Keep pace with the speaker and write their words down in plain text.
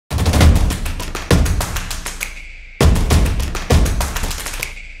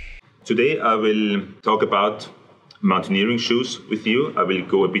Today I will talk about mountaineering shoes with you. I will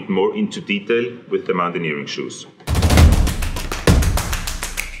go a bit more into detail with the mountaineering shoes.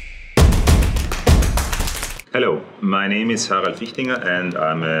 Hello, my name is Harald Fichtinger and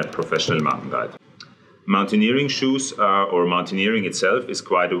I'm a professional mountain guide. Mountaineering shoes or mountaineering itself is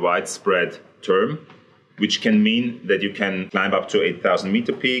quite a widespread term, which can mean that you can climb up to 8,000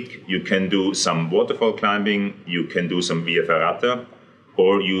 meter peak, you can do some waterfall climbing, you can do some via ferrata,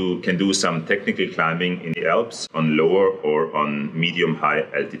 or you can do some technical climbing in the Alps on lower or on medium-high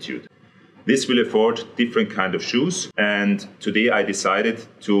altitude. This will afford different kind of shoes, and today I decided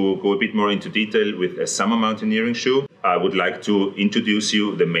to go a bit more into detail with a summer mountaineering shoe. I would like to introduce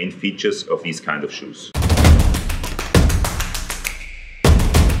you the main features of these kind of shoes.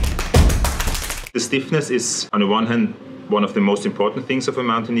 The stiffness is, on the one hand, one of the most important things of a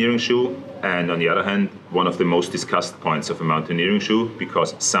mountaineering shoe, and on the other hand, one of the most discussed points of a mountaineering shoe,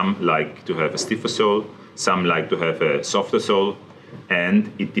 because some like to have a stiffer sole, some like to have a softer sole, and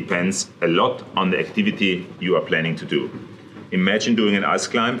it depends a lot on the activity you are planning to do. Imagine doing an ice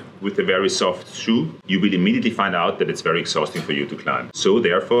climb with a very soft shoe. You will immediately find out that it's very exhausting for you to climb. So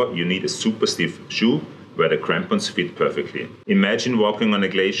therefore, you need a super stiff shoe where the crampons fit perfectly. Imagine walking on a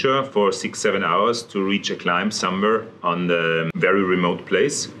glacier for 6-7 hours to reach a climb somewhere on a very remote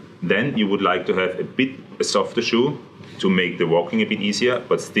place. Then you would like to have a softer shoe to make the walking a bit easier,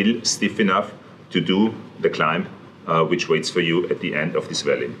 but still stiff enough to do the climb which waits for you at the end of this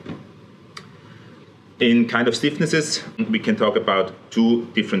valley. In kind of stiffnesses, we can talk about two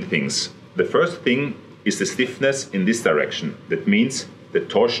different things. The first thing is the stiffness in this direction. That means the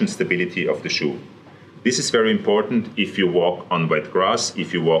torsion stability of the shoe. This is very important if you walk on wet grass,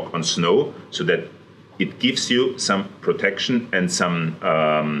 if you walk on snow, so that it gives you some protection and some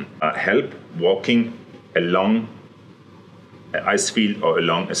help walking along an ice field or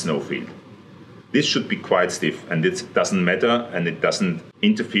along a snow field. This should be quite stiff, and it doesn't matter and it doesn't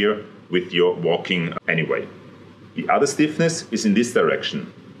interfere with your walking anyway. The other stiffness is in this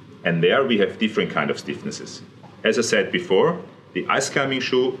direction, and there we have different kind of stiffnesses. As I said before, the ice climbing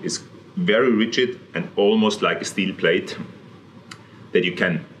shoe is very rigid and almost like a steel plate that you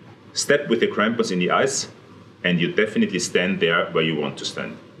can step with the crampons in the ice and you definitely stand there where you want to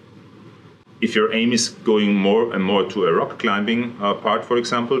stand. If your aim is going more and more to a rock climbing part, for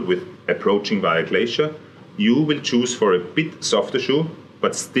example, with approaching via glacier, you will choose for a bit softer shoe,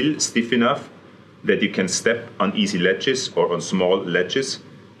 but still stiff enough that you can step on easy ledges or on small ledges,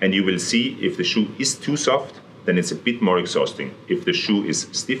 and you will see if the shoe is too soft, then it's a bit more exhausting. If the shoe is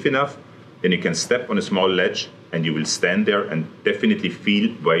stiff enough, then you can step on a small ledge and you will stand there and definitely feel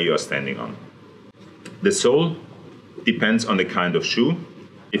where you are standing on. The sole depends on the kind of shoe.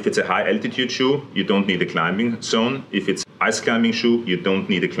 If it's a high altitude shoe, you don't need a climbing zone. If it's ice climbing shoe, you don't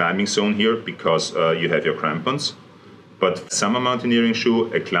need a climbing zone here because you have your crampons. But summer mountaineering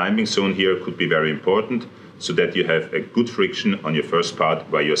shoe, a climbing zone here could be very important so that you have a good friction on your first part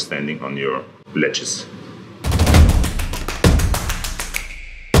where you're standing on your ledges.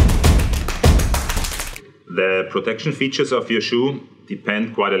 The protection features of your shoe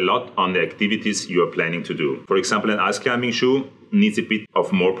depend quite a lot on the activities you are planning to do. For example, an ice climbing shoe needs a bit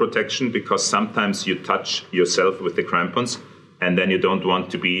of more protection because sometimes you touch yourself with the crampons and then you don't want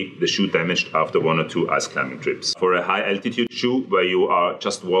to be the shoe damaged after 1 or 2 ice climbing trips. For a high altitude shoe where you are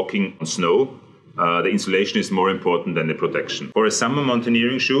just walking on snow, the insulation is more important than the protection. For a summer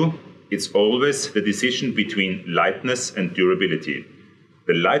mountaineering shoe, it's always the decision between lightness and durability.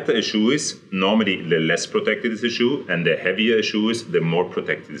 The lighter a shoe is, normally the less protected is the shoe, and the heavier a shoe is, the more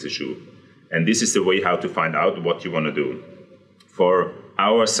protected is the shoe. And this is the way how to find out what you want to do. For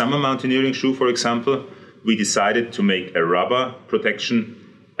our summer mountaineering shoe, for example, we decided to make a rubber protection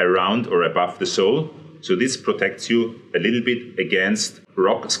around or above the sole. So this protects you a little bit against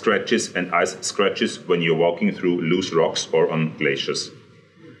rock scratches and ice scratches when you're walking through loose rocks or on glaciers.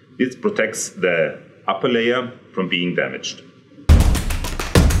 This protects the upper layer from being damaged.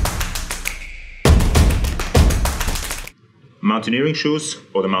 Mountaineering shoes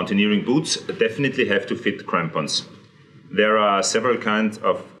or the mountaineering boots definitely have to fit crampons. There are several kinds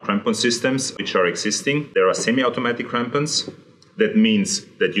of crampon systems which are existing. There are semi-automatic crampons. That means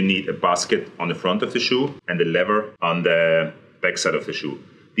that you need a basket on the front of the shoe and a lever on the back side of the shoe.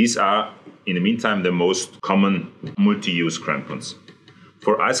 These are, in the meantime, the most common multi-use crampons.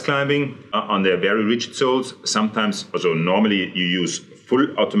 For ice climbing, on the very rigid soles, sometimes, also normally you use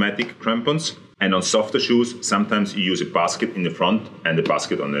full automatic crampons. And on softer shoes, sometimes you use a basket in the front and a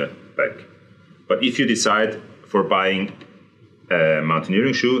basket on the back. But if you decide for buying a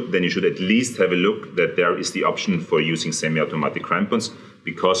mountaineering shoe, then you should at least have a look that there is the option for using semi-automatic crampons,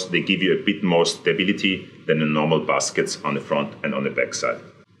 because they give you a bit more stability than the normal baskets on the front and on the back side.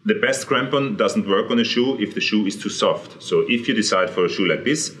 The best crampon doesn't work on a shoe if the shoe is too soft. So if you decide for a shoe like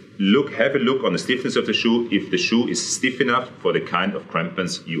this, have a look on the stiffness of the shoe if the shoe is stiff enough for the kind of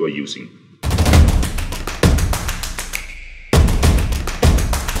crampons you are using.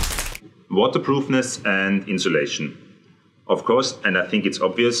 Waterproofness and insulation. Of course, and I think it's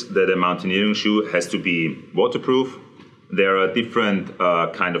obvious that a mountaineering shoe has to be waterproof. There are different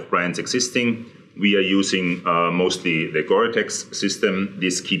kind of brands existing. We are using mostly the Gore-Tex system.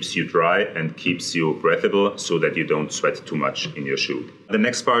 This keeps you dry and keeps you breathable so that you don't sweat too much in your shoe. The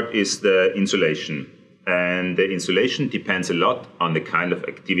next part is the insulation. And the insulation depends a lot on the kind of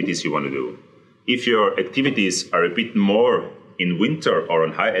activities you want to do. If your activities are a bit more in winter or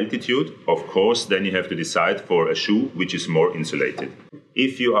on high altitude, of course, then you have to decide for a shoe which is more insulated.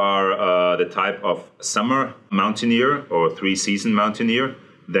 If you are the type of summer mountaineer or three-season mountaineer,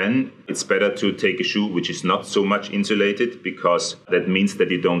 then it's better to take a shoe which is not so much insulated, because that means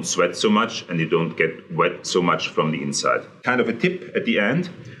that you don't sweat so much and you don't get wet so much from the inside. Kind of a tip at the end,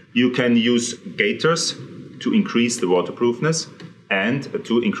 you can use gaiters to increase the waterproofness and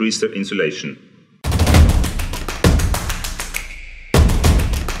to increase the insulation.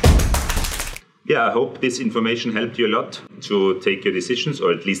 Yeah, I hope this information helped you a lot to take your decisions,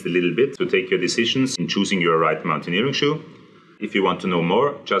 or at least a little bit, to take your decisions in choosing your right mountaineering shoe. If you want to know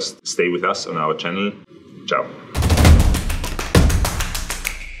more, just stay with us on our channel. Ciao.